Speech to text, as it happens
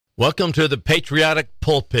Welcome to the Patriotic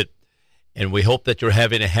Pulpit, and we hope that you're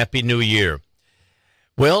having a happy new year.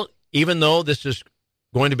 Well, even though this is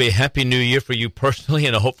going to be a happy new year for you personally,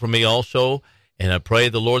 and I hope for me also, and I pray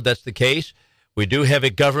the Lord that's the case, we do have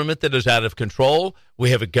a government that is out of control.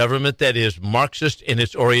 We have a government that is Marxist in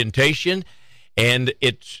its orientation, and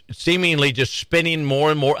it's seemingly just spinning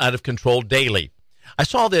more and more out of control daily. I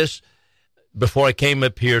saw this before I came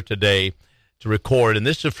up here today to record, and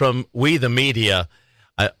this is from We the Media.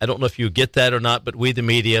 I don't know if you get that or not, but We the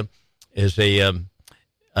Media is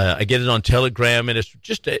I get it on Telegram, and it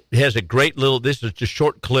has a great little, this is just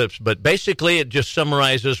short clips, but basically it just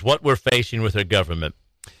summarizes what we're facing with our government.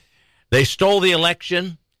 They stole the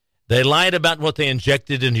election. They lied about what they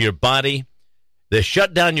injected into your body. They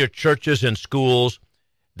shut down your churches and schools.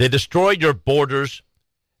 They destroyed your borders.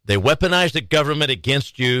 They weaponized the government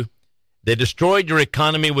against you. They destroyed your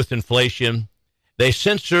economy with inflation. They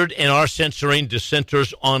censored and are censoring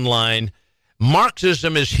dissenters online.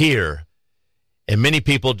 Marxism is here, and many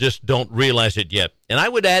people just don't realize it yet. And I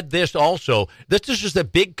would add this also, that this is a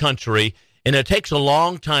big country, and it takes a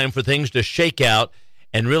long time for things to shake out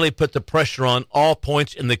and really put the pressure on all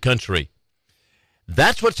points in the country.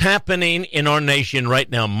 That's what's happening in our nation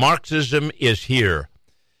right now. Marxism is here,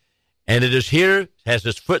 and it is here, has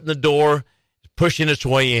its foot in the door, pushing its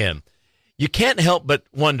way in. You can't help but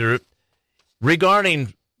wonder,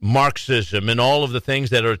 regarding Marxism and all of the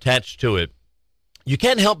things that are attached to it, you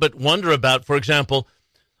can't help but wonder about, for example,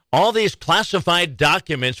 all these classified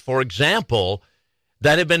documents, for example,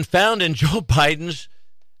 that have been found in Joe Biden's,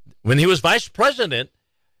 when he was vice president,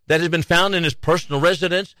 that had been found in his personal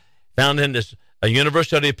residence, found in his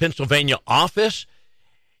University of Pennsylvania office,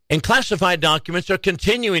 and classified documents are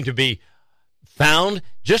continuing to be found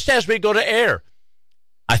just as we go to air.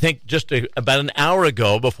 I think just about an hour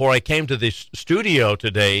ago, before I came to the studio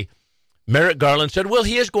today, Merrick Garland said, well,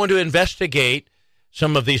 he is going to investigate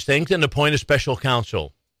some of these things and appoint a special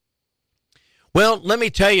counsel. Well, let me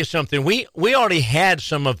tell you something. We already had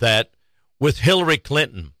some of that with Hillary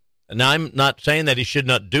Clinton. And I'm not saying that he should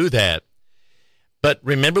not do that. But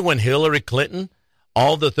remember when Hillary Clinton,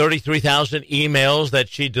 all the 33,000 emails that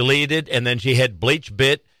she deleted, and then she had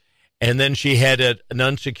BleachBit, and then she had an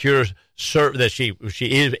unsecure server that she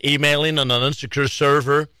is emailing on an unsecure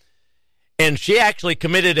server, and she actually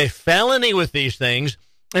committed a felony with these things.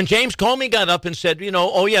 And James Comey got up and said,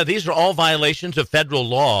 oh yeah, these are all violations of federal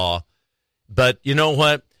law. But you know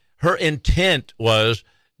what? Her intent was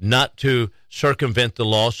not to circumvent the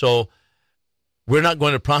law, so we're not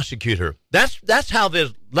going to prosecute her. That's how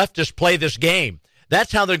the leftists play this game.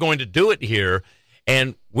 That's how they're going to do it here.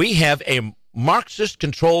 And we have a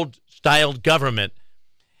Marxist-controlled styled government.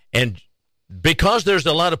 And because there's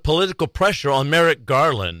a lot of political pressure on Merrick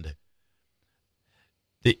Garland,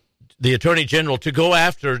 the Attorney General, to go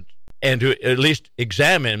after and to at least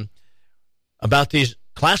examine about these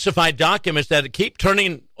classified documents that keep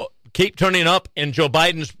turning up in Joe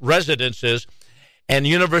Biden's residences and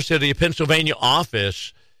University of Pennsylvania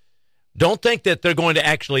office, don't think that they're going to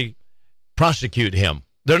actually prosecute him.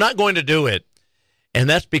 They're not going to do it. And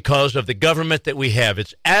that's because of the government that we have.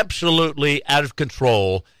 It's absolutely out of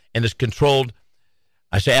control, and it's controlled,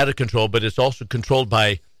 I say out of control, but it's also controlled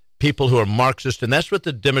by people who are Marxist, and that's what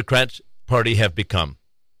the Democrats Party have become.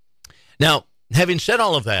 Now, having said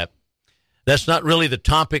all of that, that's not really the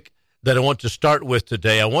topic that I want to start with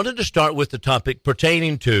today. I wanted to start with the topic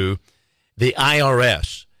pertaining to the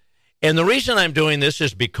IRS. And the reason I'm doing this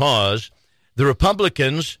is because the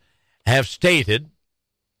Republicans have stated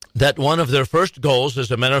that one of their first goals,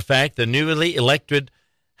 as a matter of fact, the newly elected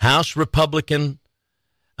House of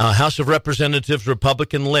Representatives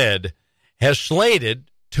Republican-led, has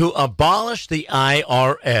slated to abolish the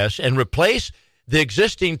IRS and replace the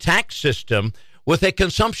existing tax system with a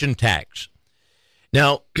consumption tax.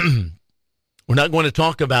 Now, we're not going to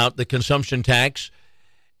talk about the consumption tax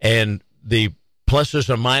and the pluses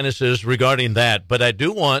or minuses regarding that, but I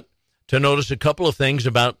do want to notice a couple of things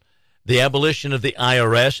about the abolition of the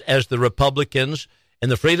IRS, as the Republicans and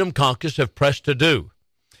the Freedom Caucus have pressed to do.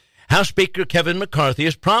 House Speaker Kevin McCarthy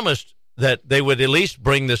has promised that they would at least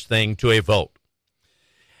bring this thing to a vote.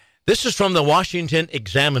 This is from the Washington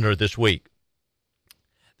Examiner this week.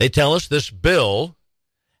 They tell us this bill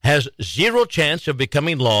has zero chance of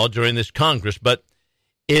becoming law during this Congress, but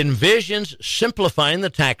envisions simplifying the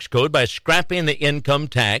tax code by scrapping the income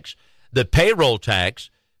tax, the payroll tax,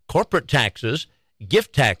 corporate taxes,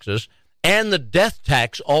 gift taxes, and the death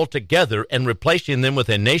tax altogether, and replacing them with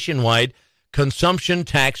a nationwide consumption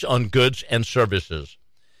tax on goods and services.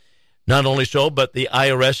 Not only so, but the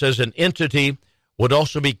IRS as an entity would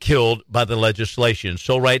also be killed by the legislation,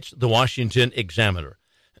 so writes the Washington Examiner.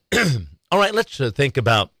 All right, let's think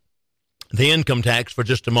about the income tax for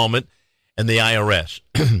just a moment and the IRS.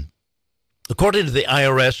 According to the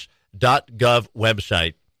IRS.gov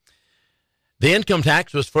website, the income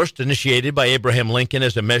tax was first initiated by Abraham Lincoln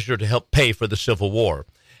as a measure to help pay for the Civil War.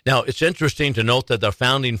 Now, it's interesting to note that the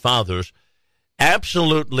founding fathers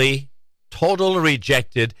absolutely, totally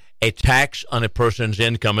rejected a tax on a person's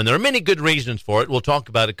income. And there are many good reasons for it. We'll talk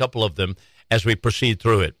about a couple of them as we proceed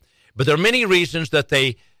through it. But there are many reasons that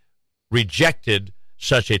they rejected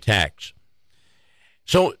such a tax.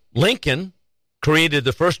 So Lincoln created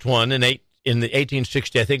the first one in the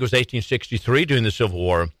 1860, I think it was 1863, during the Civil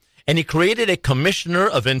War. And he created a commissioner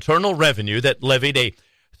of internal revenue that levied a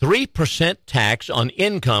 3% tax on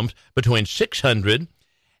incomes between $600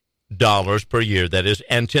 per year, that is,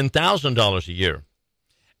 and $10,000 a year,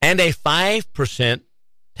 and a 5%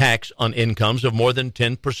 tax on incomes of more than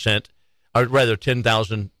 10%, or rather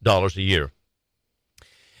 $10,000 a year.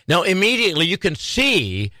 Now, immediately you can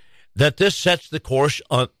see that this sets the course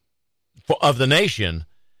of the nation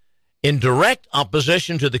in direct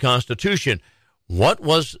opposition to the Constitution. What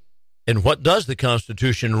was and what does the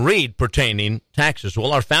Constitution read pertaining taxes?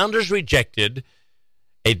 Well, our founders rejected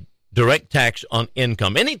a direct tax on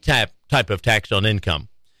income, any type of tax on income.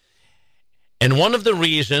 And one of the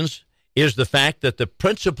reasons is the fact that the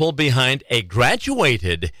principle behind a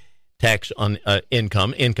graduated tax on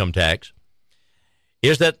income tax,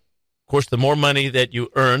 is that, of course, the more money that you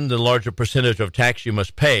earn, the larger percentage of tax you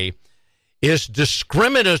must pay, is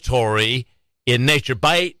discriminatory in nature.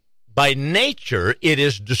 By nature, it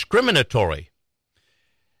is discriminatory.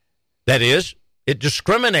 That is, it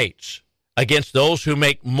discriminates against those who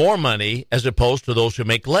make more money as opposed to those who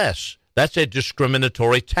make less. That's a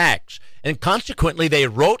discriminatory tax. And consequently, they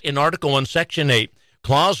wrote in Article 1, Section 8,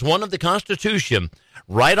 Clause 1 of the Constitution,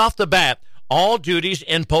 right off the bat, all duties,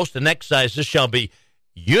 imposts, and excises shall be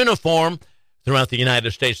uniform throughout the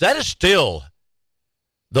United States. That is still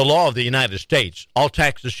the law of the United States. All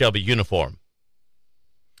taxes shall be uniform.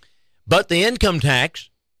 But the income tax,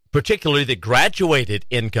 particularly the graduated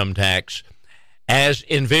income tax, as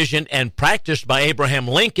envisioned and practiced by Abraham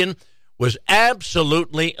Lincoln, was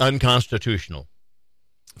absolutely unconstitutional.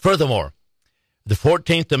 Furthermore, the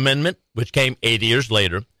 14th Amendment, which came 80 years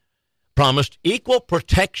later, promised equal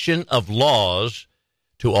protection of laws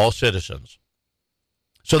to all citizens.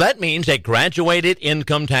 So that means a graduated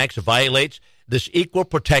income tax violates this equal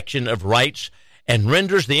protection of rights and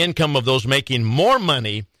renders the income of those making more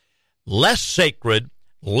money less sacred,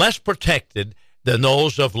 less protected than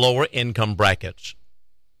those of lower income brackets.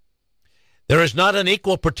 There is not an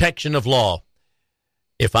equal protection of law.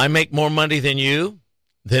 If I make more money than you,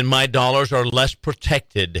 then my dollars are less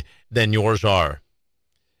protected than yours are.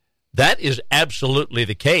 That is absolutely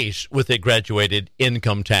the case with a graduated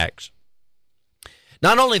income tax.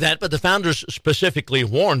 Not only that, but the founders specifically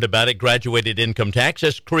warned about a graduated income tax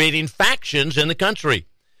as creating factions in the country.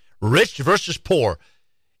 Rich versus poor.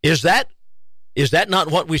 Is that not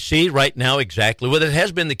what we see right now exactly? Well, it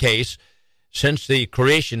has been the case since the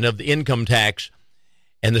creation of the income tax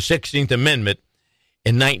and the 16th Amendment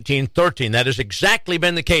in 1913. That has exactly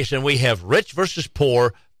been the case, and we have rich versus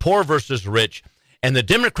poor, poor versus rich, and the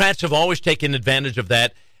Democrats have always taken advantage of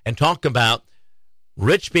that and talk about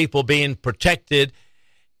rich people being protected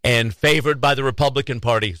and favored by the Republican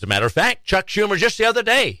Party. As a matter of fact, Chuck Schumer just the other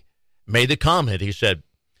day made the comment. He said,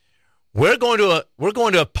 We're going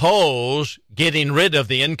to oppose getting rid of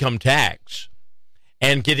the income tax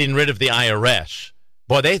and getting rid of the IRS.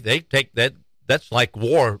 Boy, they take that. That's like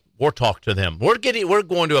war talk to them. We're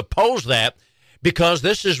going to oppose that because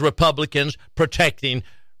this is Republicans protecting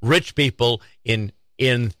rich people in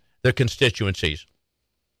their constituencies.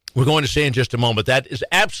 We're going to see in just a moment that is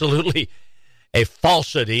absolutely a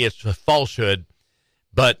falsity. It's a falsehood.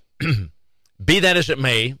 But be that as it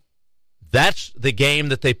may, that's the game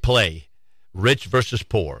that they play, rich versus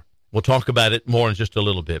poor. We'll talk about it more in just a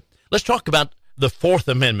little bit. Let's talk about the Fourth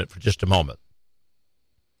Amendment for just a moment.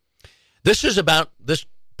 This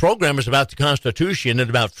program is about the Constitution and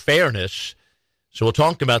about fairness. So we'll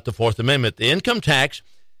talk about the Fourth Amendment. The income tax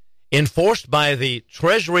enforced by the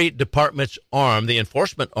Treasury Department's arm, the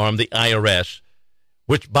enforcement arm, the IRS,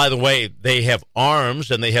 which, by the way, they have arms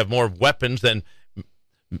and they have more weapons than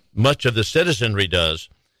much of the citizenry does.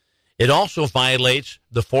 It also violates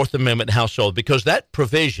the Fourth Amendment household because that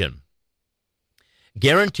provision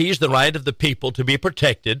guarantees the right of the people to be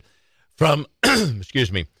protected from,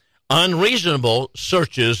 unreasonable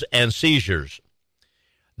searches and seizures.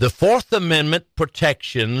 The Fourth Amendment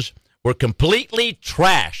protections were completely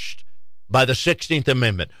trashed by the 16th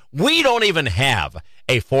Amendment. We don't even have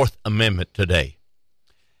a Fourth Amendment today.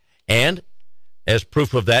 And as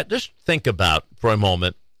proof of that, just think about for a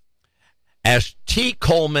moment, as T.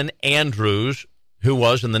 Coleman Andrews, who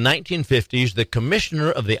was in the 1950s the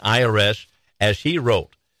commissioner of the IRS, as he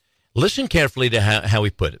wrote. Listen carefully to how he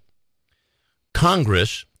put it.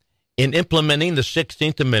 Congress, in implementing the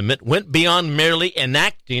 16th Amendment, went beyond merely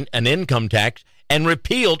enacting an income tax and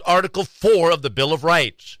repealed Article 4 of the Bill of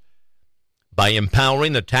Rights by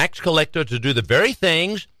empowering the tax collector to do the very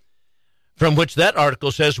things from which that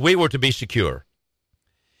article says we were to be secure.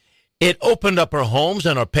 It opened up our homes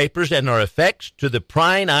and our papers and our effects to the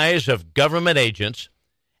prying eyes of government agents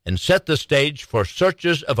and set the stage for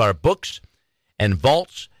searches of our books and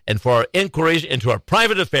vaults and for our inquiries into our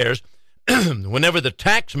private affairs whenever the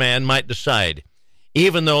tax man might decide,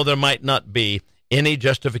 even though there might not be any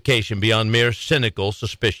justification beyond mere cynical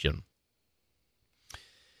suspicion.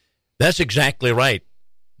 That's exactly right.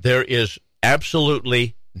 There is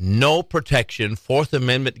absolutely no protection, Fourth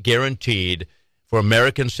Amendment guaranteed, for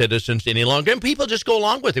American citizens any longer. And people just go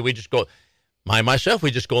along with it. We just go, myself,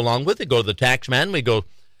 we just go along with it, go to the tax man, we go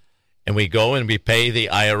and we pay the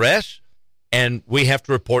IRS, and we have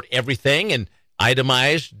to report everything and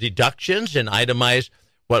itemize deductions and itemize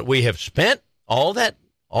what we have spent, all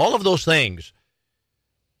of those things.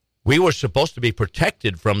 We were supposed to be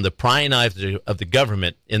protected from the prying eyes of the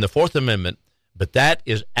government in the Fourth Amendment, but that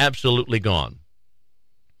is absolutely gone.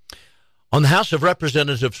 On the House of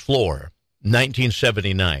Representatives floor,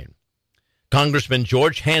 1979, Congressman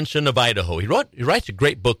George Hansen of Idaho, he writes a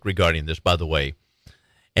great book regarding this, by the way,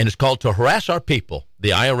 and it's called To Harass Our People, the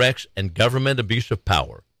IRS and Government Abuse of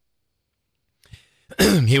Power.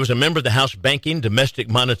 He was a member of the House Banking, Domestic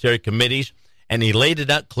Monetary Committees, and he laid it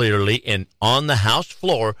out clearly. And on the House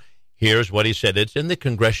floor, here's what he said. It's in the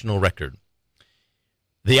congressional record.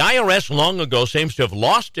 The IRS long ago seems to have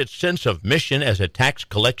lost its sense of mission as a tax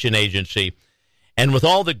collection agency, and with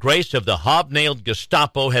all the grace of the hobnailed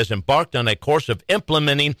Gestapo has embarked on a course of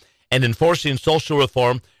implementing and enforcing social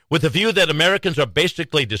reform with the view that Americans are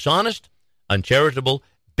basically dishonest, uncharitable,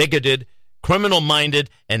 bigoted, criminal-minded,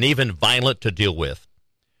 and even violent to deal with.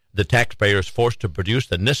 The taxpayer is forced to produce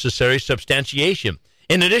the necessary substantiation.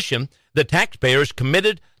 In addition, the taxpayer is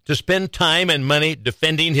committed to spend time and money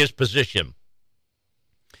defending his position.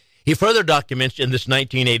 He further documents in this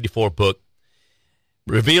 1984 book,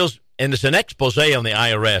 reveals, and it's an expose on the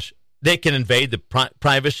IRS, they can invade the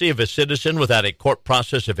privacy of a citizen without a court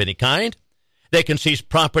process of any kind. They can seize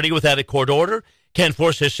property without a court order, can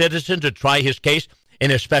force a citizen to try his case in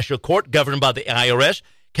a special court governed by the IRS,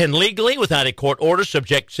 can legally, without a court order,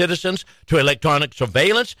 subject citizens to electronic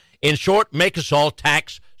surveillance, in short, make us all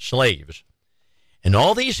tax slaves. And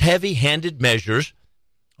all these heavy-handed measures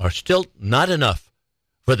are still not enough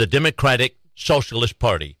for the Democratic Socialist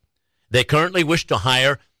Party. They currently wish to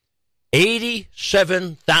hire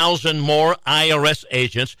 87,000 more IRS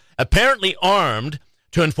agents, apparently armed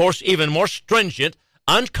to enforce even more stringent,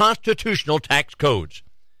 unconstitutional tax codes.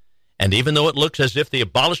 And even though it looks as if the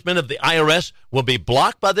abolishment of the IRS will be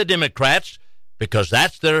blocked by the Democrats, because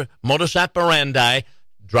that's their modus operandi,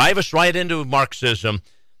 drive us right into Marxism,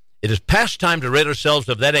 it is past time to rid ourselves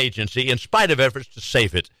of that agency in spite of efforts to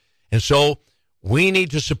save it. And so we need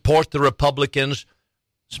to support the Republicans,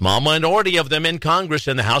 small minority of them in Congress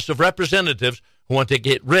and the House of Representatives, who want to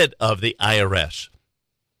get rid of the IRS.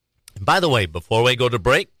 And by the way, before we go to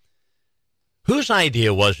break, whose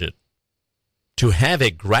idea was it to have a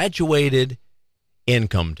graduated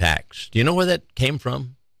income tax? Do you know where that came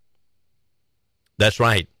from? That's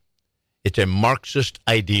right. It's a Marxist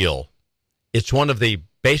ideal. It's one of the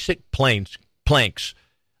basic planks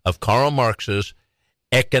of Karl Marx's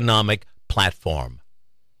economic platform.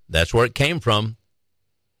 That's where it came from,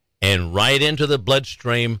 and right into the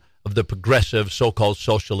bloodstream of the progressive so-called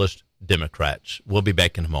socialist Democrats. We'll be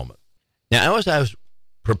back in a moment. Now, as I was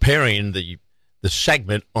preparing the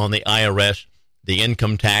segment on the IRS, the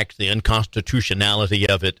income tax, the unconstitutionality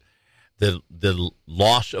of it, the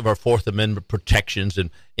loss of our Fourth Amendment protections,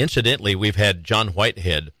 and incidentally, we've had John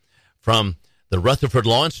Whitehead from the Rutherford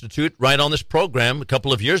Law Institute right on this program a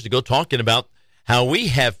couple of years ago talking about how we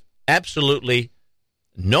have absolutely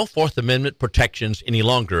no Fourth Amendment protections any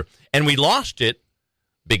longer. And we lost it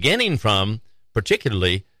beginning from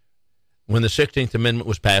particularly when the 16th Amendment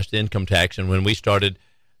was passed, the income tax, and when we started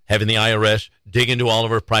having the IRS dig into all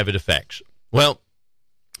of our private effects. Well,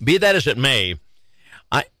 be that as it may,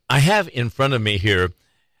 I have in front of me here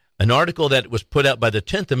an article that was put out by the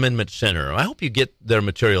 10th Amendment Center. I hope you get their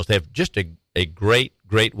materials. They have just a great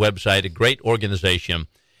website, a great organization.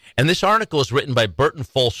 And this article is written by Burton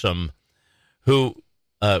Folsom, who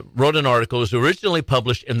wrote an article. It was originally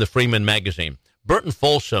published in the Freeman magazine. Burton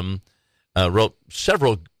Folsom wrote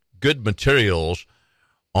several good materials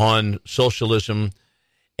on socialism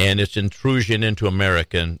and its intrusion into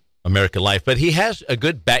American life. But he has a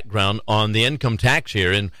good background on the income tax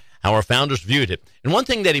here and how our founders viewed it. And one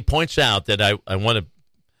thing that he points out that I want to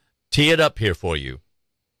tee it up here for you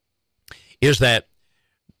is that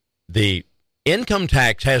the income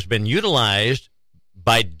tax has been utilized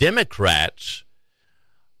by Democrats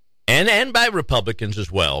and by Republicans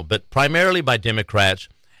as well, but primarily by Democrats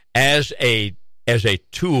as a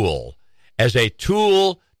tool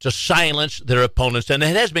to silence their opponents, and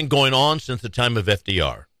it has been going on since the time of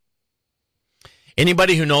FDR.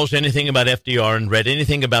 Anybody who knows anything about FDR and read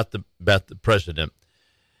anything about the president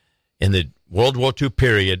in the World War II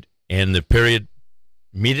period and the period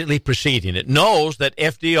immediately preceding it knows that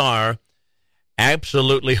FDR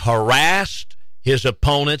absolutely harassed his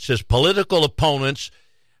opponents, his political opponents,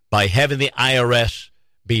 by having the IRS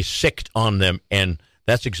be sicked on them, and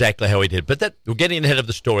that's exactly how he did. But we're getting ahead of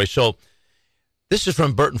the story. So this is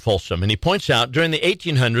from Burton Folsom, and he points out, during the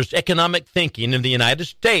 1800s, economic thinking in the United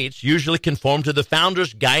States usually conformed to the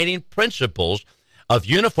founders' guiding principles of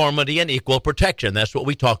uniformity and equal protection. That's what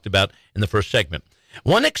we talked about in the first segment.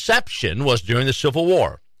 One exception was during the Civil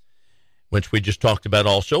War, which we just talked about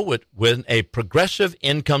also, when a progressive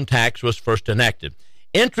income tax was first enacted.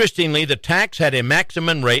 Interestingly, the tax had a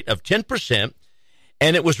maximum rate of 10%,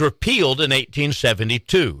 and it was repealed in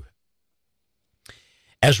 1872.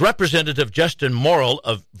 As Representative Justin Morrill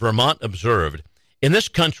of Vermont observed, in this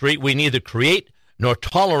country we neither create nor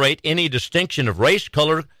tolerate any distinction of race,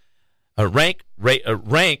 color, rank,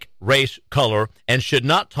 race, color, and should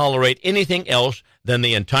not tolerate anything else than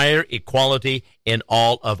the entire equality in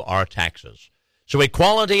all of our taxes. So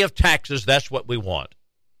equality of taxes, that's what we want.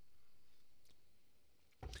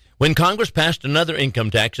 When Congress passed another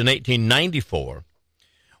income tax in 1894,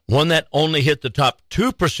 one that only hit the top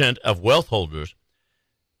 2% of wealth holders,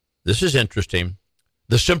 this is interesting,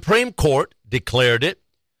 the Supreme Court declared it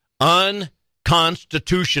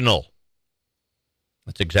unconstitutional.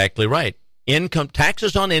 That's exactly right.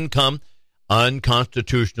 Taxes on income,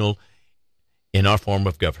 unconstitutional in our form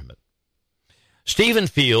of government. Stephen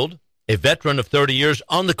Field, a veteran of 30 years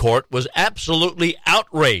on the court, was absolutely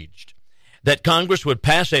outraged that Congress would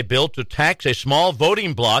pass a bill to tax a small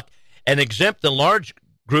voting bloc and exempt the large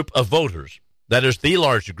group of voters. That is, the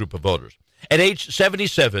large group of voters. At age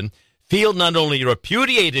 77, Field not only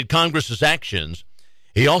repudiated Congress's actions,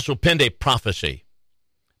 he also penned a prophecy.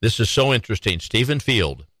 This is so interesting. Stephen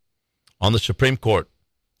Field, on the Supreme Court,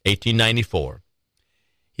 1894.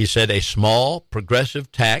 He said, a small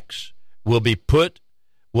progressive tax will be but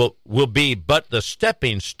the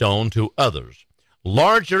stepping stone to others,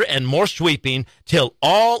 larger and more sweeping, till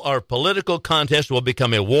all our political contests will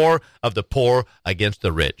become a war of the poor against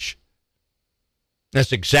the rich.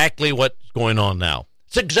 That's exactly what's going on now.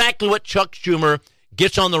 It's exactly what Chuck Schumer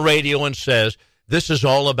gets on the radio and says. This is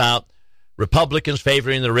all about Republicans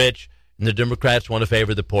favoring the rich and the Democrats want to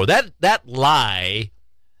favor the poor. That lie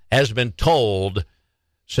has been told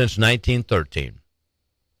since 1913.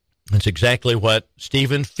 It's exactly what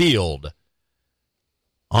Stephen Field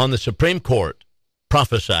on the Supreme Court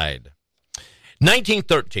prophesied.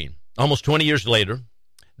 1913, almost 20 years later,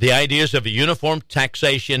 the ideas of a uniform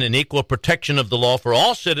taxation and equal protection of the law for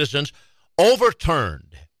all citizens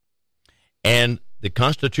overturned, and the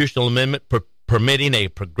constitutional amendment permitting a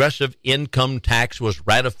progressive income tax was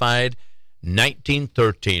ratified.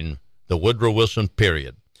 1913, the Woodrow Wilson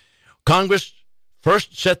period. Congress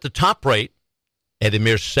first set the top rate at a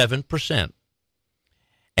mere 7%.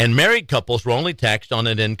 And married couples were only taxed on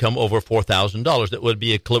an income over $4,000. That would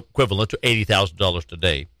be equivalent to $80,000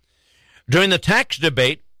 today. During the tax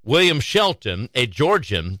debate, William Shelton, a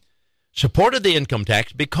Georgian, supported the income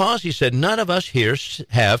tax because he said, none of us here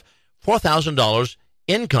have $4,000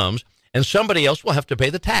 incomes, and somebody else will have to pay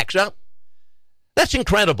the tax. Now, that's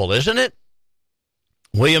incredible, isn't it?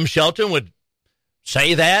 William Shelton would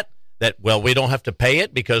say that, well, we don't have to pay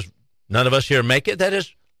it because none of us here make it. That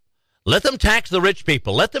is, let them tax the rich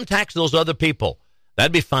people. Let them tax those other people.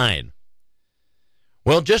 That'd be fine.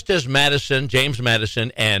 Well, just as James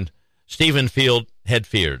Madison, and Stephen Field had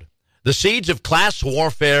feared, the seeds of class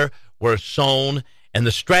warfare were sown, and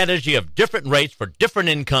the strategy of different rates for different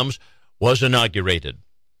incomes was inaugurated.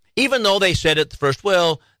 Even though they said at the first,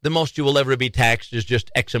 well, the most you will ever be taxed is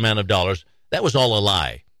just X amount of dollars, that was all a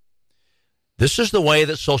lie. This is the way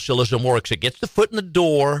that socialism works. It gets the foot in the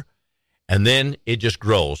door, and then it just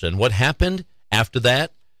grows. And what happened after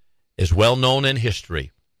that is well known in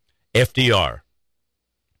history. FDR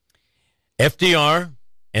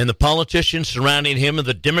and the politicians surrounding him in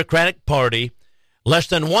the Democratic Party, less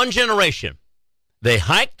than one generation, they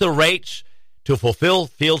hiked the rates to fulfill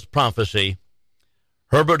Field's prophecy,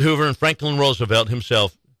 Herbert Hoover and Franklin Roosevelt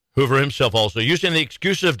Hoover himself also, using the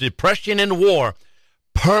excuse of depression and war,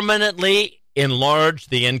 permanently enlarged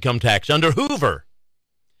the income tax. Under Hoover,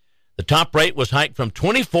 the top rate was hiked from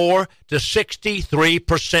 24 to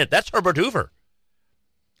 63%. That's Herbert Hoover.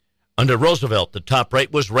 Under Roosevelt, the top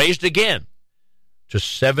rate was raised again to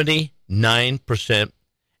 79%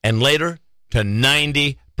 and later to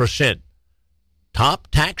 90%. Top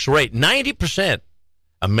tax rate, 90%.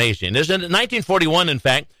 Amazing, isn't it? In 1941, in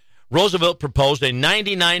fact, Roosevelt proposed a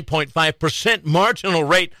 99.5% marginal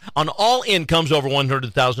rate on all incomes over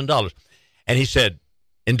 $100,000. And he said,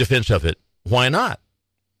 in defense of it, why not?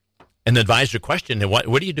 And the advisor questioned him, what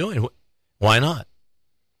are you doing? Why not?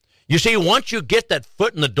 You see, once you get that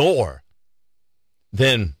foot in the door,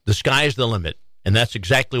 then the sky's the limit. And that's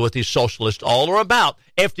exactly what these socialists all are about,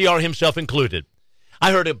 FDR himself included.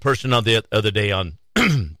 I heard a person on the other day on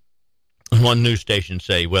one news station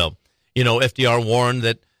say, well, FDR warned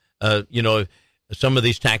that, some of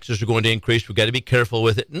these taxes are going to increase. We've got to be careful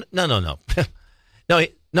with it. No.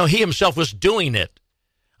 No, he himself was doing it.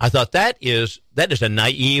 I thought that is a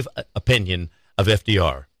naive opinion of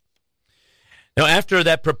FDR. Now, after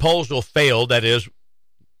that proposal failed, that is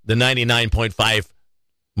the 99.5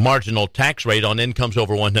 marginal tax rate on incomes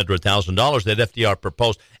over $100,000 that FDR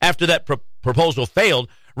proposed, after that proposal failed,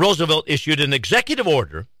 Roosevelt issued an executive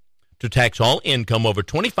order to tax all income over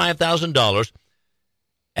 $25,000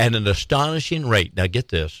 at an astonishing rate. Now, get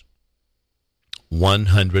this,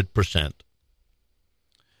 100%.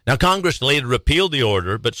 Now, Congress later repealed the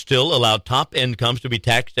order, but still allowed top incomes to be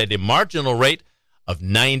taxed at a marginal rate of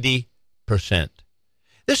 90%.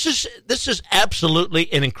 This is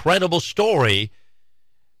absolutely an incredible story,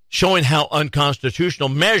 showing how unconstitutional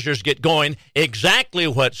measures get going, exactly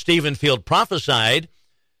what Stephen Field prophesied.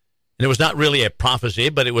 And it was not really a prophecy,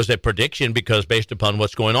 but it was a prediction, because based upon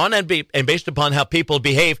what's going on and based upon how people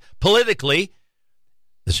behave politically,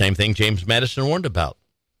 the same thing James Madison warned about.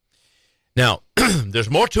 Now, there's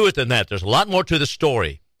more to it than that. There's a lot more to the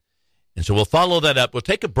story. And so we'll follow that up. We'll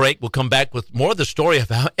take a break. We'll come back with more of the story of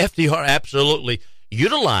how FDR absolutely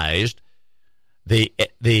utilized the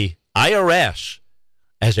IRS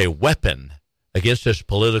as a weapon against his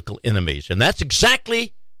political enemies. And that's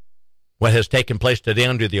exactly what has taken place today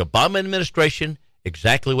under the Obama administration,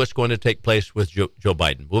 exactly what's going to take place with Joe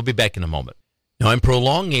Biden. We'll be back in a moment. Now, I'm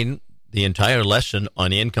prolonging the entire lesson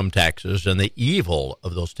on income taxes and the evil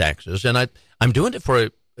of those taxes, and I'm doing it for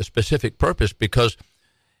a specific purpose, because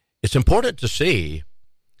it's important to see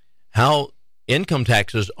how income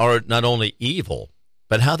taxes are not only evil,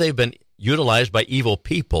 but how they've been utilized by evil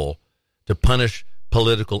people to punish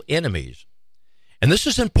political enemies. And this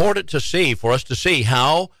is important to see, for us to see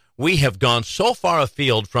how we have gone so far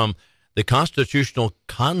afield from the constitutional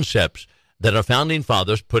concepts that our founding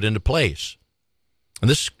fathers put into place. And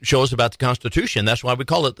this shows about the Constitution. That's why we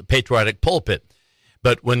call it the patriotic pulpit.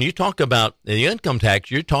 But when you talk about the income tax,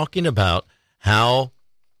 you're talking about how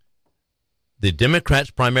the Democrats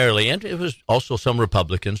primarily, and it was also some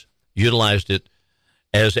Republicans, utilized it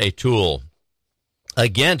as a tool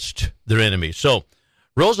against their enemies. So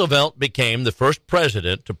Roosevelt became the first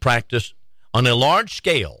president to practice on a large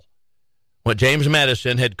scale what James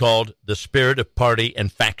Madison had called the spirit of party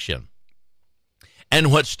and faction,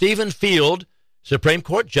 and what Stephen Field, Supreme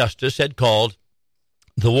Court Justice, had called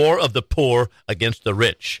the war of the poor against the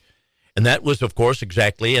rich. And that was, of course,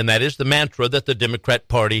 exactly, and that is the mantra that the Democrat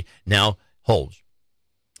Party now holds.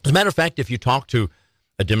 As a matter of fact, if you talk to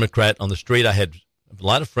a Democrat on the street, I had a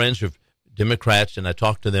lot of friends who are Democrats, and I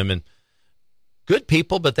talked to them, and good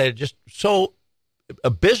people, but they're just so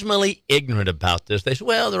abysmally ignorant about this. They say,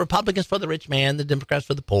 well, the Republicans for the rich man, the Democrats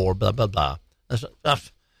for the poor, blah, blah, blah. I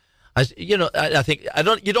think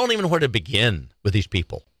you don't even know where to begin with these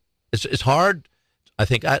people. It's hard. I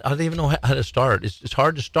think I don't even know how to start. It's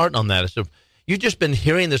hard to start on that. So you've just been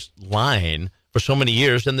hearing this line for so many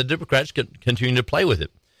years, and the Democrats continue to play with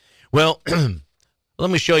it. Well, let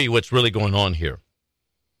me show you what's really going on here.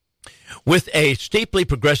 With a steeply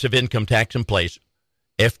progressive income tax in place,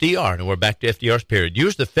 FDR, and we're back to FDR's period,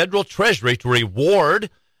 used the federal treasury to reward,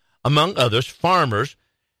 among others, farmers.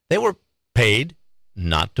 They were paid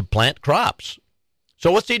not to plant crops.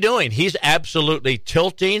 So what's he doing? He's absolutely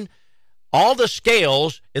tilting all the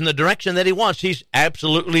scales in the direction that he wants. He's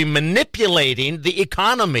absolutely manipulating the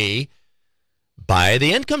economy by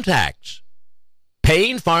the income tax,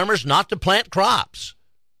 paying farmers not to plant crops.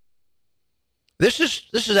 This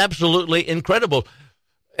is absolutely incredible.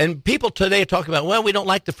 And people today talk about, well, we don't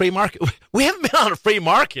like the free market. We haven't been on a free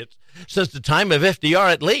market since the time of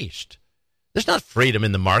FDR, at least. There's not freedom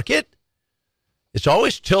in the market. It's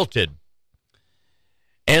always tilted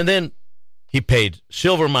And then he paid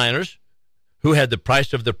silver miners who had the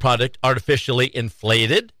price of the product artificially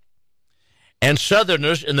inflated, and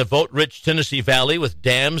Southerners in the vote-rich Tennessee Valley with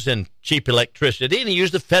dams and cheap electricity, and he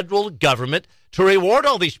used the federal government to reward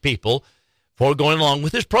all these people for going along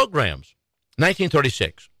with his programs.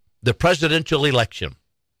 1936, the presidential election.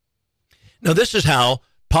 Now, this is how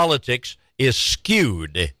politics is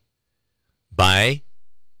skewed by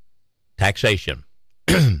taxation.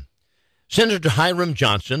 Senator Hiram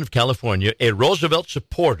Johnson of California, a Roosevelt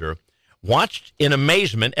supporter, watched in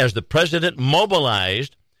amazement as the president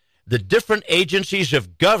mobilized the different agencies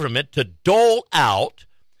of government to dole out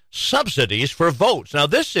subsidies for votes. Now,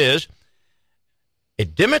 this is a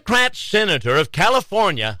Democrat senator of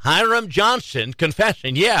California, Hiram Johnson,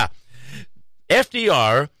 confessing, yeah,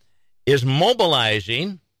 FDR is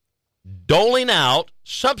mobilizing, doling out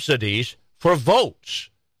subsidies for votes.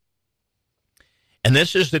 And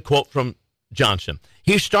this is the quote from Johnson.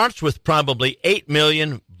 He starts with probably 8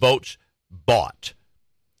 million votes bought.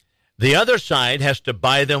 The other side has to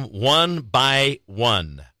buy them one by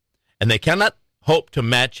one, and they cannot hope to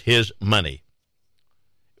match his money.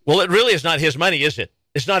 Well, it really is not his money, is it?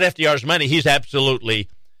 It's not FDR's money. He's absolutely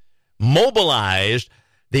mobilized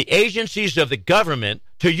the agencies of the government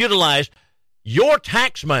to utilize your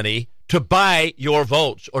tax money to buy your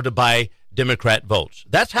votes or to buy Democrat votes.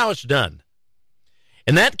 That's how it's done.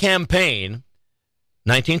 In that campaign,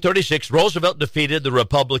 1936, Roosevelt defeated the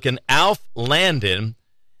Republican Alf Landon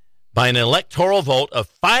by an electoral vote of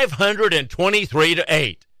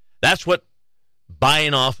 523-8. That's what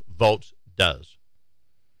buying off votes does.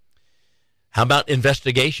 How about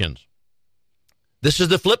investigations? This is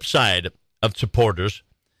the flip side of supporters,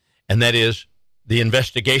 and that is the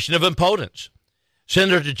investigation of opponents.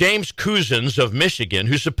 Senator James Couzens of Michigan,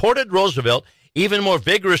 who supported Roosevelt even more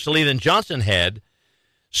vigorously than Johnson had,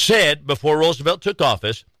 said before Roosevelt took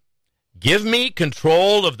office, "Give me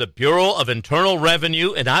control of the Bureau of Internal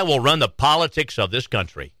Revenue, and I will run the politics of this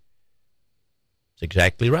country." That's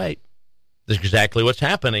exactly right. That's exactly what's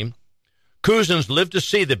happening. Couzens lived to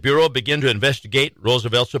see the Bureau begin to investigate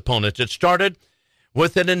Roosevelt's opponents. It started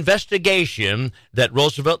with an investigation that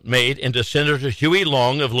Roosevelt made into Senator Huey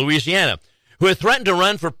Long of Louisiana, who had threatened to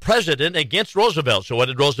run for president against Roosevelt. So what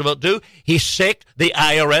did Roosevelt do? He sicked the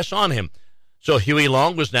IRS on him. So Huey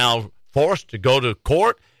Long was now forced to go to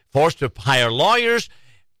court, forced to hire lawyers,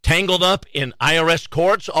 tangled up in IRS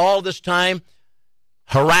courts all this time.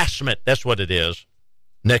 Harassment, that's what it is.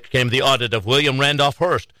 Next came the audit of William Randolph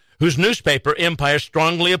Hearst, whose newspaper Empire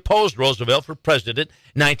strongly opposed Roosevelt for president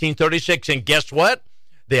in 1936. And guess what?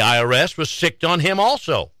 The IRS was sicked on him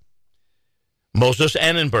also. Moses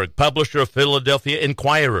Annenberg, publisher of Philadelphia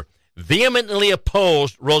Inquirer, vehemently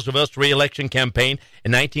opposed Roosevelt's re-election campaign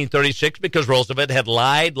in 1936 because Roosevelt had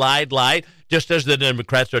lied, just as the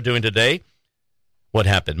Democrats are doing today. What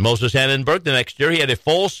happened? Moses Annenberg, the next year, he had a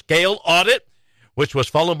full-scale audit, which was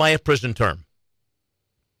followed by a prison term.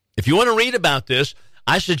 If you want to read about this,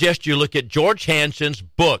 I suggest you look at George Hansen's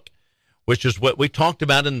book, which is what we talked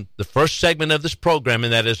about in the first segment of this program,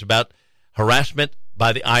 and that is about harassment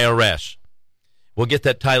by the IRS. We'll get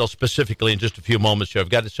that title specifically in just a few moments here. I've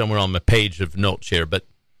got it somewhere on my page of notes here, but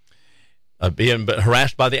being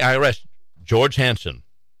harassed by the IRS, George Hansen.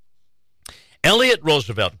 Elliott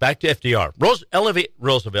Roosevelt, back to FDR. Elliott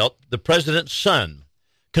Roosevelt, the president's son,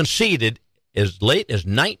 conceded as late as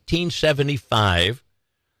 1975.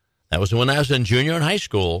 That was when I was in junior in high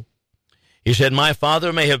school. He said, "My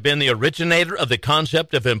father may have been the originator of the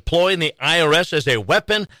concept of employing the IRS as a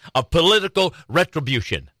weapon of political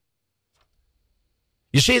retribution."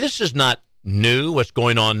 You see, this is not new, what's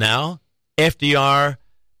going on now. FDR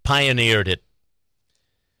pioneered it.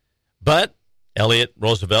 But Elliott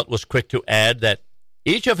Roosevelt was quick to add that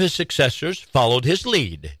each of his successors followed his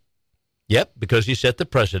lead. Yep, because he set the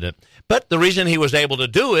precedent. But the reason he was able to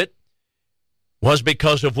do it was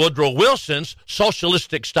because of Woodrow Wilson's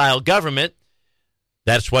socialistic-style government.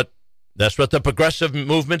 That's what the progressive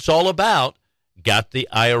movement's all about. Got the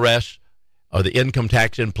IRS or the income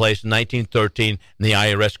tax in place in 1913, and the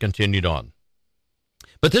IRS continued on.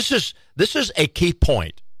 But this is a key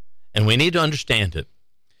point, and we need to understand it.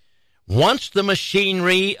 Once the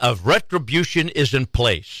machinery of retribution is in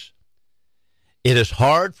place, it is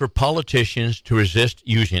hard for politicians to resist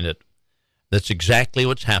using it. That's exactly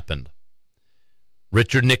what's happened.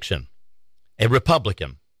 Richard Nixon, a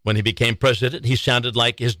Republican, when he became president, he sounded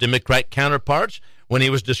like his Democrat counterparts when he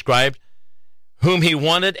was described whom he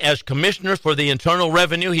wanted as commissioner for the Internal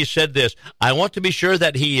Revenue. He said this: "I want to be sure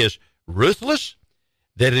that he is ruthless,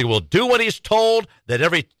 that he will do what he's told, that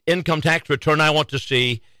every income tax return I want to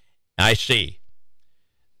see, I see."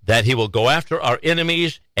 that he will go after our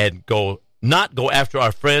enemies and not go after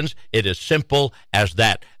our friends. It is simple as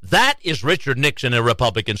that. That is Richard Nixon, a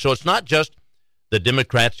Republican. So it's not just the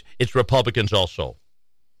Democrats, it's Republicans also.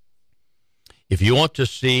 If you want to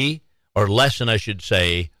see, or lessen, I should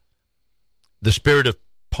say, the spirit of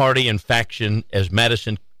party and faction, as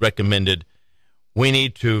Madison recommended, we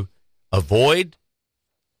need to avoid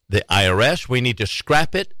the IRS. We need to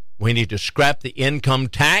scrap it. We need to scrap the income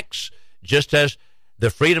tax, just as the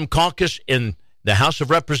Freedom Caucus in the House of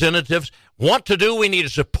Representatives want to do. We need to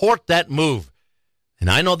support that move. And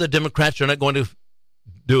I know the Democrats are not going to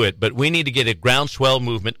do it, but we need to get a groundswell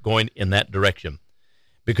movement going in that direction.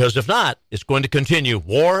 Because if not, it's going to continue.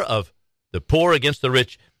 War of the poor against the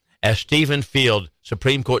rich, as Stephen Field,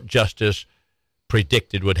 Supreme Court Justice,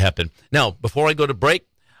 predicted would happen. Now, before I go to break,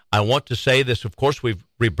 I want to say this. Of course, we've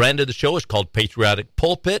rebranded the show. It's called Patriotic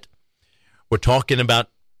Pulpit. We're talking about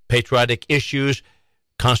patriotic issues,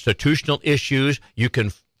 constitutional issues. You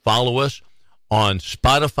can follow us on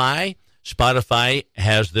Spotify. Spotify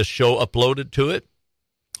has this show uploaded to it.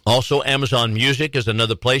 Also, Amazon Music is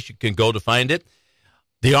another place you can go to find it.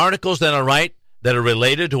 The articles that I write that are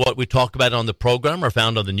related to what we talk about on the program are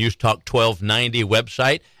found on the News Talk 1290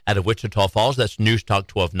 website out of Wichita Falls. That's News Talk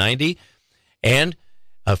 1290. And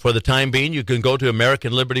for the time being, you can go to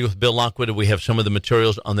American Liberty with Bill Lockwood, and we have some of the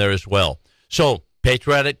materials on there as well. So,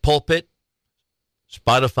 Patriotic Pulpit,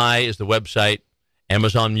 Spotify is the website,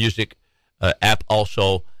 Amazon Music app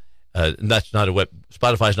also. That's not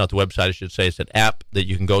Spotify is not the website, I should say. It's an app that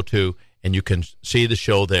you can go to, and you can see the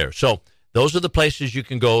show there. So, those are the places you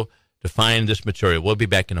can go to find this material. We'll be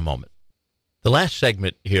back in a moment. The last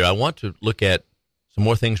segment here, I want to look at some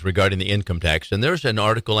more things regarding the income tax. And there's an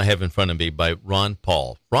article I have in front of me by Ron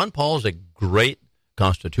Paul. Ron Paul is a great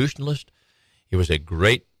constitutionalist. He was a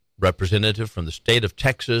great representative from the state of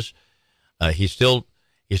Texas. He still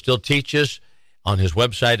teaches on his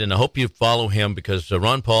website, and I hope you follow him because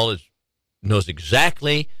Ron Paul knows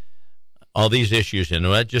exactly all these issues, and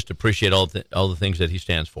I just appreciate all the things that he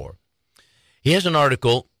stands for. He has an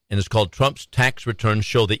article, and it's called Trump's Tax Returns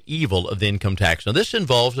Show the Evil of the Income Tax. Now, this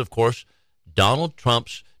involves, of course, Donald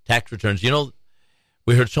Trump's tax returns. You know,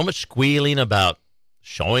 we heard so much squealing about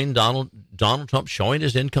showing Donald Trump showing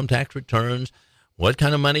his income tax returns, what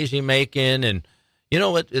kind of money is he making, and you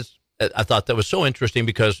know what? I thought that was so interesting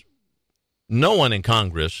because no one in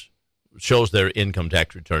Congress shows their income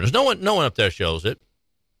tax returns. No one up there shows it.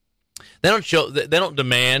 They don't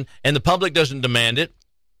demand, and the public doesn't demand it.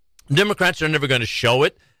 Democrats are never going to show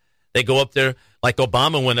it. They go up there, like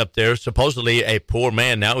Obama went up there, supposedly a poor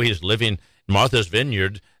man. Now he's living in Martha's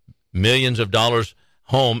Vineyard, millions of dollars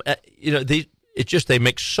home. They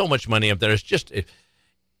make so much money up there. It's just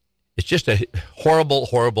a horrible,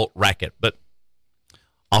 horrible racket. But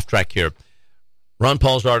off track here. Ron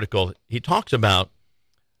Paul's article, he talks about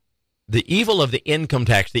the evil of the income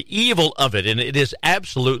tax, the evil of it, and it is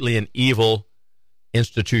absolutely an evil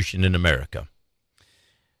institution in America.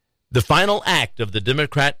 The final act of the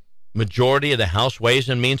Democrat majority of the House Ways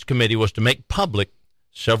and Means Committee was to make public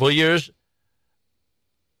several years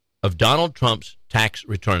of Donald Trump's tax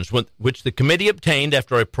returns, which the committee obtained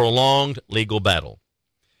after a prolonged legal battle.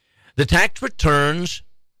 The tax returns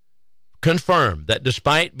confirmed that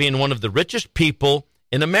despite being one of the richest people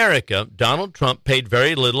in America, Donald Trump paid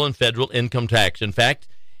very little in federal income tax. In fact,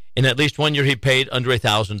 in at least 1 year, he paid under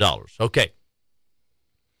 $1,000. Okay.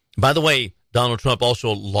 By the way, Donald Trump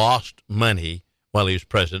also lost money while he was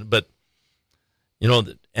president, but, you know,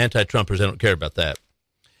 the anti-Trumpers, they don't care about that.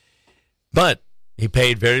 But he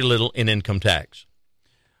paid very little in income tax.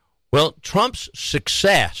 Well, Trump's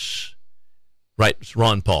success, writes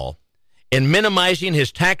Ron Paul, in minimizing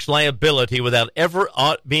his tax liability without ever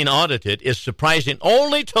being audited is surprising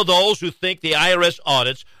only to those who think the IRS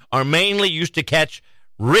audits are mainly used to catch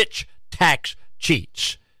rich tax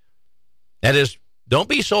cheats. That is, don't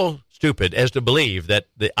be so stupid as to believe that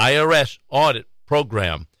the IRS audit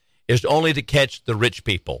program is only to catch the rich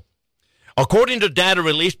people. According to data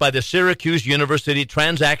released by the Syracuse University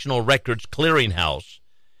Transactional Records Clearinghouse,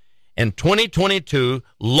 in 2022,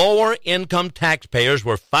 lower income taxpayers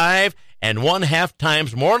were 5.5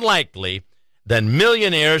 times more likely than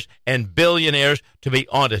millionaires and billionaires to be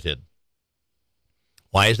audited.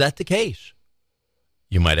 Why is that the case?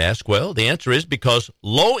 You might ask. Well, the answer is because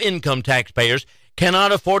low-income taxpayers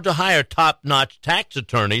cannot afford to hire top-notch tax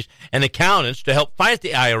attorneys and accountants to help fight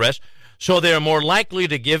the IRS, so they are more likely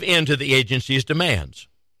to give in to the agency's demands.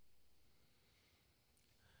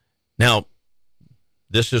 Now,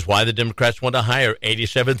 this is why the Democrats want to hire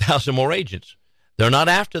 87,000 more agents. They're not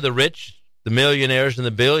after the rich, the millionaires, and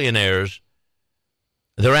the billionaires.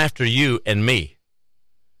 They're after you and me.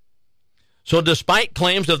 So despite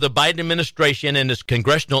claims of the Biden administration and its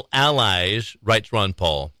congressional allies, writes Ron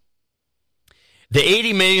Paul, the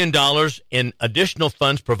 $80 million in additional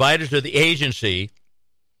funds provided to the agency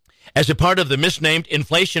as a part of the misnamed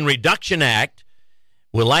Inflation Reduction Act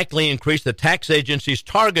will likely increase the tax agency's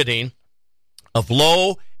targeting of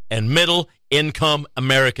low and middle income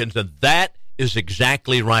Americans. And that is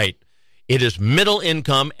exactly right. It is middle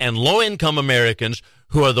income and low income Americans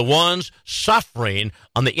who are the ones suffering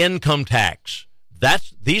on the income tax.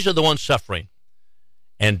 These are the ones suffering.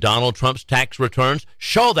 And Donald Trump's tax returns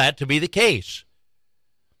show that to be the case.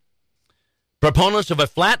 Proponents of a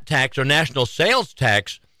flat tax or national sales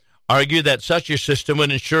tax argue that such a system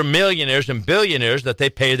would ensure millionaires and billionaires that they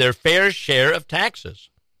pay their fair share of taxes.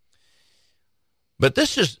 But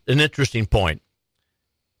this is an interesting point.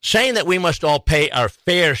 Saying that we must all pay our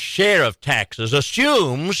fair share of taxes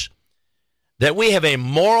assumes that we have a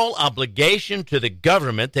moral obligation to the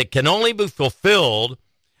government that can only be fulfilled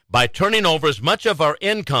by turning over as much of our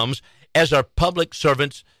incomes as our public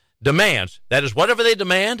servants demands. That is, whatever they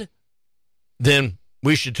demand, then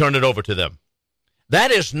we should turn it over to them.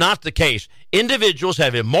 That is not the case. Individuals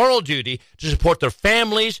have a moral duty to support their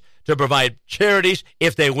families, to provide charities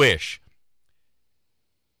if they wish.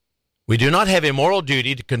 We do not have a moral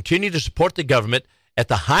duty to continue to support the government at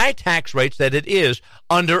the high tax rates that it is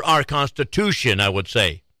under our Constitution, I would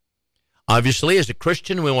say. Obviously, as a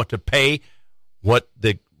Christian, we want to pay what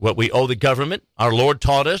we owe the government. Our Lord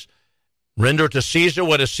taught us, render to Caesar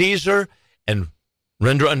what is Caesar, and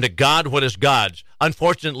render unto God what is God's.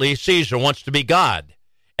 Unfortunately, Caesar wants to be God,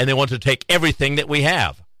 and they want to take everything that we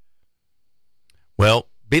have. Well,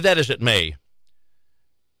 be that as it may,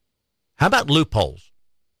 how about loopholes?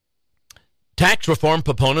 Tax reform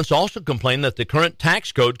proponents also complain that the current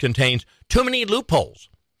tax code contains too many loopholes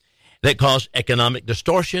that cause economic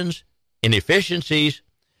distortions, inefficiencies,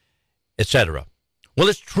 etc. Well,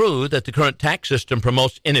 it's true that the current tax system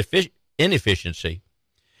promotes inefficiency,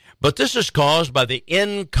 but this is caused by the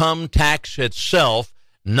income tax itself,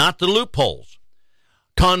 not the loopholes.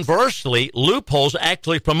 Conversely, loopholes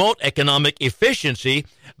actually promote economic efficiency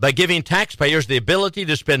by giving taxpayers the ability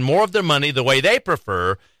to spend more of their money the way they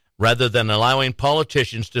prefer, rather than allowing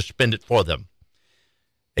politicians to spend it for them.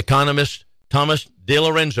 Economist Thomas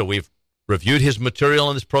DiLorenzo, we've reviewed his material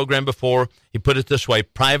on this program before. He put it this way: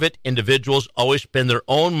 private individuals always spend their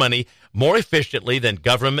own money more efficiently than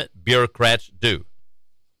government bureaucrats do.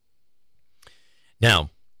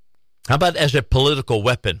 Now, how about as a political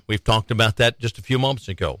weapon? We've talked about that just a few moments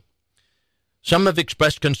ago. Some have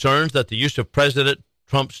expressed concerns that the use of President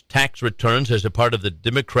Trump's tax returns as a part of the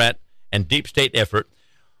Democrat and deep state effort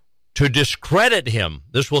to discredit him.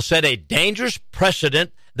 This will set a dangerous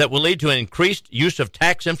precedent that will lead to an increased use of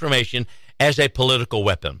tax information as a political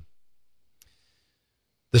weapon.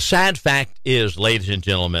 The sad fact is, ladies and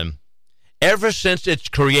gentlemen, ever since its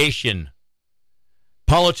creation,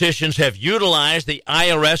 politicians have utilized the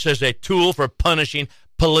IRS as a tool for punishing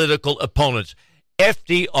political opponents.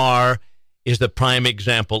 FDR is the prime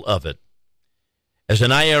example of it. As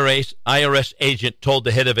an IRS agent told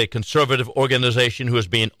the head of a conservative organization who was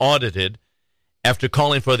being audited after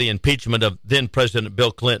calling for the impeachment of then-President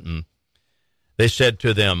Bill Clinton, they said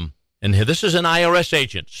to them, and this is an IRS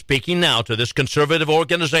agent speaking now to this conservative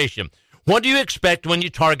organization, "What do you expect when you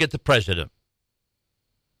target the president?"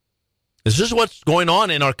 This is what's going on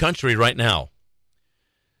in our country right now.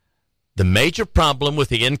 The major problem with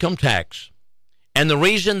the income tax, and the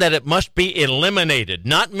reason that it must be eliminated,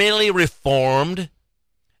 not merely reformed,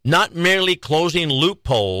 not merely closing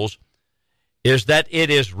loopholes, is that it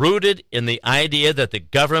is rooted in the idea that the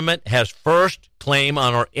government has first claim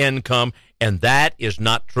on our income, and that is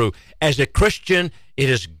not true. As a Christian, it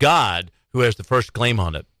is God who has the first claim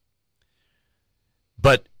on it.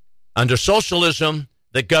 But under socialism,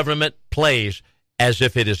 the government plays as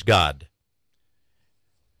if it is God.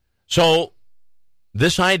 So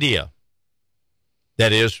this idea,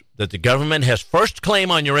 that is, that the government has first claim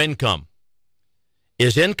on your income,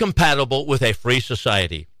 is incompatible with a free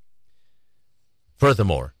society.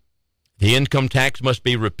 Furthermore, the income tax must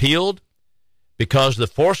be repealed because the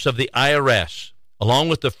force of the IRS, along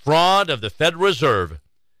with the fraud of the Federal Reserve,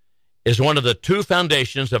 is one of the two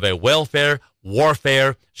foundations of a welfare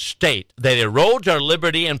warfare state that erodes our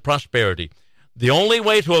liberty and prosperity. The only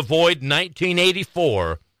way to avoid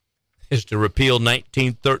 1984 is to repeal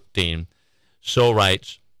 1913, so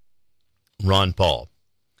writes Ron Paul.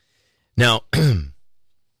 Now,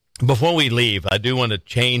 before we leave, I do want to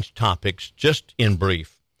change topics just in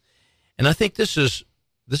brief. And I think this is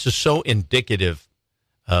so indicative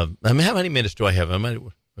of, how many minutes do I have?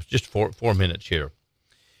 Just four minutes here.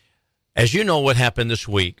 As you know what happened this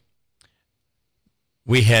week,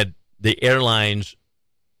 we had the airlines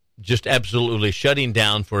just absolutely shutting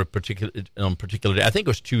down for a particular day. I think it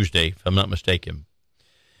was Tuesday, if I'm not mistaken.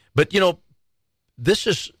 But, this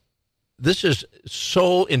is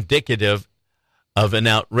so indicative of an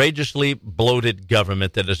outrageously bloated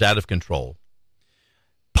government that is out of control.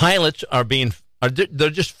 Pilots they're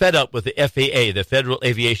just fed up with the FAA, the Federal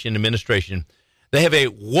Aviation Administration. They have a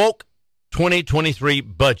woke 2023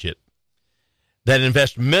 budget that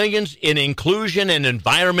invests millions in inclusion and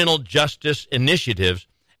environmental justice initiatives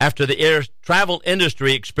after the air travel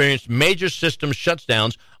industry experienced major system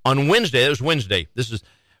shutdowns on Wednesday. It was Wednesday. This is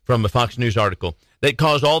from a Fox News article that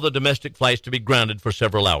caused all the domestic flights to be grounded for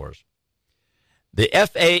several hours. The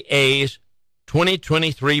FAA's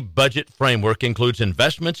 2023 budget framework includes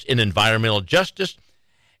investments in environmental justice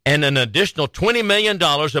and an additional $20 million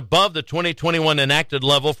above the 2021 enacted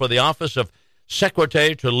level for the Office of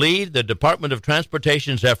Secretary to lead the Department of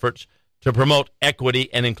Transportation's efforts to promote equity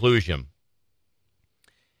and inclusion.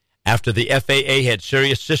 After the FAA had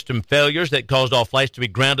serious system failures that caused all flights to be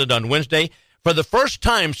grounded on Wednesday, for the first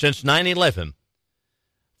time since 9/11,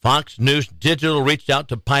 Fox News Digital reached out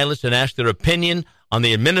to pilots and asked their opinion on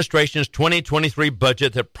the administration's 2023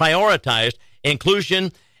 budget that prioritized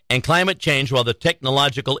inclusion and climate change while the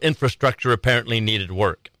technological infrastructure apparently needed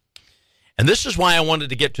work. And this is why I wanted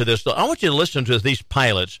to get to this. I want you to listen to these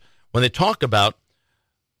pilots when they talk about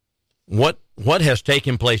what has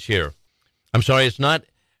taken place here. I'm sorry, it's not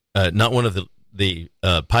one of the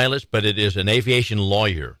pilots, but it is an aviation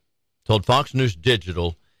lawyer, told Fox News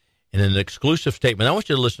Digital in an exclusive statement. I want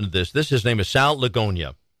you to listen to this. His name is Sal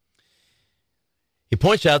Lagonia. He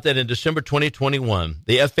points out that in December 2021,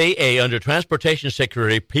 the FAA, under Transportation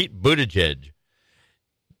Secretary Pete Buttigieg,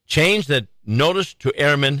 changed the Notice to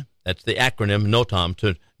Airmen, that's the acronym, NOTAM,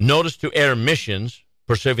 to Notice to Air Missions,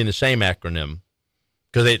 preserving the same acronym,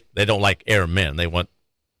 because they don't like airmen. They want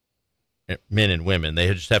men and women.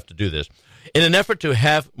 They just have to do this. In an effort to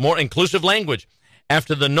have more inclusive language,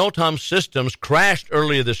 after the NOTAM systems crashed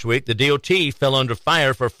earlier this week, the DOT fell under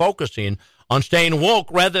fire for focusing on staying woke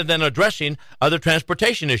rather than addressing other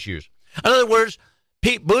transportation issues. In other words,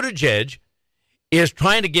 Pete Buttigieg is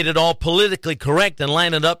trying to get it all politically correct and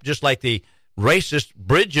line it up just like the racist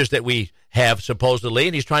bridges that we have supposedly,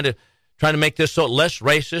 and he's trying to make this so less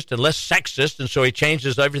racist and less sexist, and so he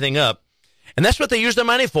changes everything up. And that's what they use the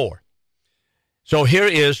money for. So here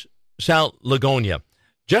is Sal Lagonia.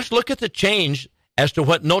 Just look at the change as to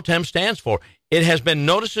what NOTAM stands for. It has been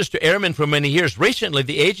notices to airmen for many years. Recently,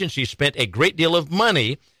 the agency spent a great deal of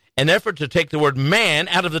money in an effort to take the word man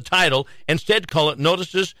out of the title, instead call it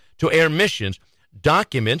notices to air missions.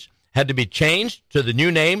 Documents had to be changed to the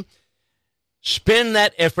new name. Spend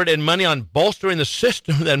that effort and money on bolstering the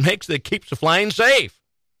system that keeps the flying safe.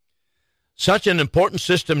 Such an important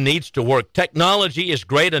system needs to work. Technology is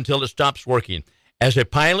great until it stops working. As a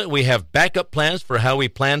pilot, we have backup plans for how we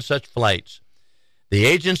plan such flights. The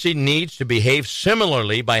agency needs to behave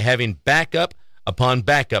similarly by having backup upon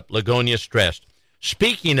backup, Lagonia stressed,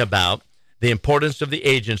 speaking about the importance of the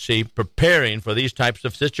agency preparing for these types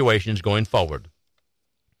of situations going forward.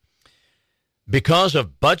 Because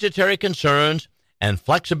of budgetary concerns and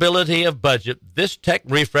flexibility of budget, this tech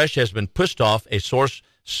refresh has been pushed off, a source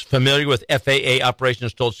familiar with FAA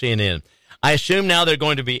operations told CNN. I assume now they're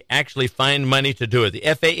going to be actually find money to do it. The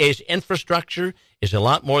FAA's infrastructure is a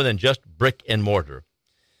lot more than just brick and mortar.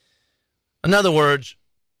 In other words,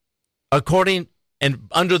 according and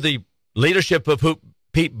under the leadership of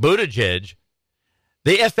Pete Buttigieg,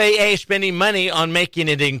 the FAA is spending money on making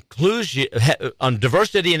it inclusion, on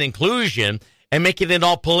diversity and inclusion, and making it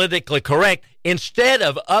all politically correct instead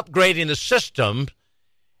of upgrading the system.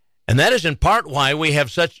 And that is in part why we have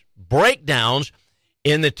such breakdowns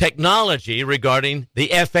in the technology regarding the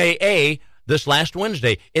FAA this last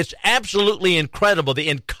Wednesday. It's absolutely incredible, the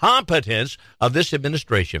incompetence of this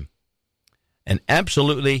administration. And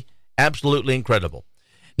absolutely, absolutely incredible.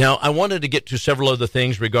 Now, I wanted to get to several other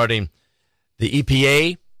things regarding the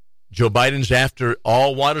EPA. Joe Biden's after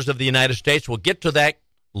all waters of the United States. We'll get to that,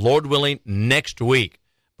 Lord willing, next week.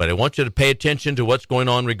 But I want you to pay attention to what's going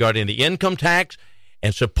on regarding the income tax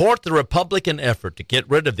and support the Republican effort to get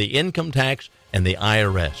rid of the income tax and the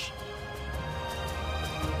IRS.